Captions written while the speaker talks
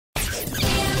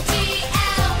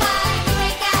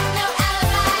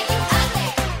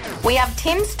We have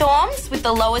Tim Storms with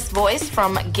the lowest voice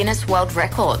from Guinness World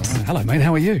Records. Hello, mate.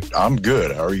 How are you? I'm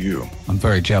good. How are you? I'm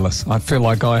very jealous. I feel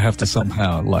like I have to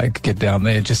somehow, get down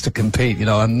there just to compete. You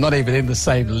know, I'm not even in the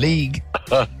same league.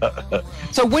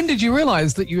 So when did you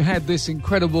realize that you had this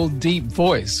incredible deep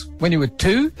voice? When you were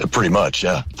 2? Pretty much,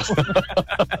 yeah.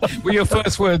 Were your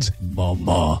first words,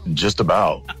 Mama? Just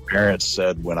about. Parents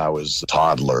said when I was a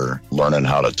toddler, learning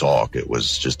how to talk, it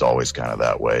was just always kind of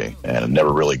that way. And I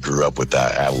never really grew up with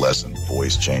that adolescent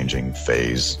voice changing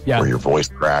phase where your voice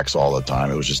cracks all the time.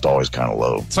 It was just always kind of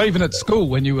low. So even at school,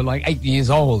 when you were 8 years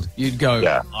old, you'd go,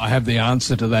 yeah, I have the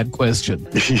answer to that question.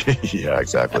 Yeah,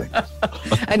 exactly.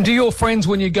 And do your friends,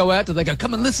 when you go out, do they go,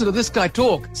 come and listen to this guy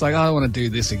talk? It's like, I don't want to do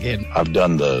this again. I've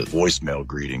done the voicemail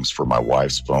greetings for my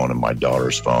wife's phone and my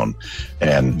daughter's phone,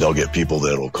 and they'll get people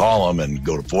that'll call them and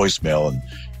go to voicemail,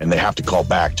 and they have to call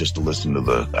back just to listen to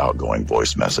the outgoing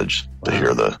voice message to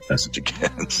hear the message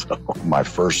again. So my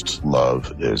first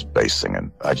love is bass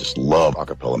singing. I just love a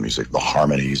cappella music, the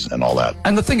harmonies and all that.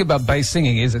 And the thing about bass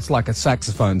singing is it's like a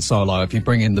saxophone solo. If you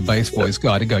bring in the bass voice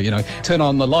guy to go, turn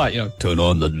on the light, turn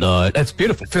on the light. That's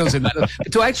beautiful. Feels in that.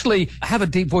 To actually have a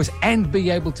deep voice and be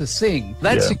able to sing,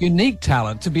 that's a unique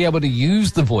talent, to be able to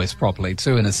use the voice properly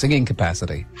too in a singing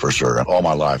capacity. For sure. All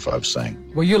my life I've sang.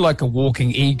 Well, you're like a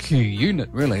walking EQ unit,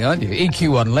 really, aren't you?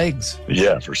 EQ on legs.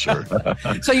 Yeah, for sure.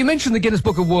 So you mentioned the Guinness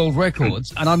Book of World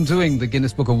Records, and I'm doing the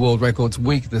Guinness Book of World Records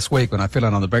week this week when I fill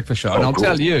in on the breakfast show. And I'll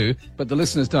tell you, but the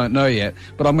listeners don't know yet,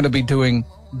 but I'm going to be doing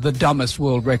the dumbest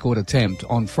world record attempt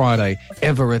on Friday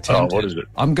ever attempted. Oh, what is it?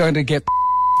 I'm going to get...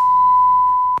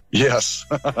 Yes,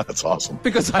 that's awesome.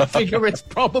 Because I figure it's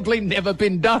probably never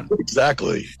been done.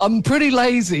 Exactly. I'm pretty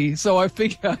lazy, so I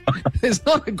figure there's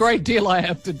not a great deal I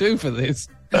have to do for this.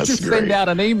 That's Just great. send out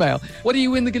an email. What are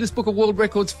you in the Guinness Book of World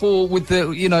Records for with the,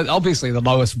 obviously the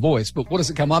lowest voice, but what does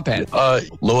it come up at?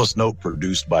 Lowest note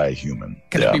produced by a human.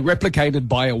 Can it be replicated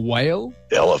by a whale?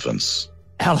 Elephants.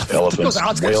 Elephants,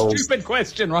 whales, a stupid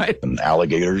question, right? And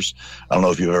alligators. I don't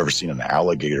know if you've ever seen an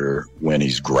alligator when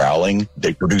he's growling.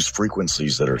 They produce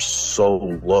frequencies that are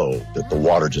so low that the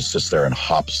water just sits there and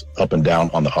hops up and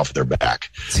down on the off their back.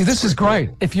 See, this is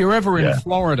great. If you're ever in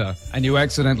Florida and you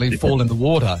accidentally fall in the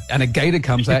water and a gator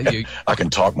comes at you, I can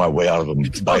talk my way out of him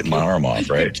biting my arm off,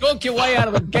 right? You talk your way out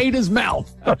of a gator's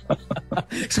mouth.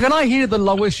 So can I hear the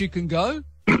lowest you can go?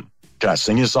 Can I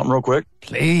sing you something real quick?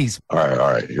 Please. All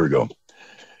right. Here we go.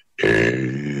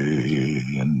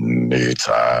 Anytime,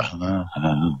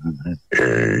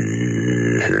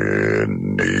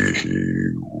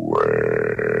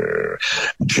 anywhere,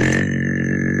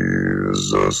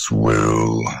 Jesus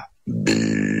will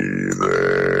be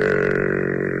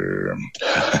there.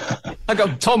 I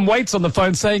got Tom Waits on the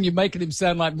phone saying you're making him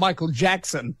sound like Michael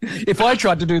Jackson. If I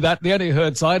tried to do that, the only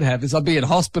hurts I'd have is I'd be in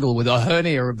hospital with a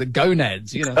hernia of the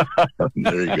gonads, There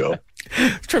you go.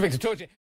 It's terrific to talk to you.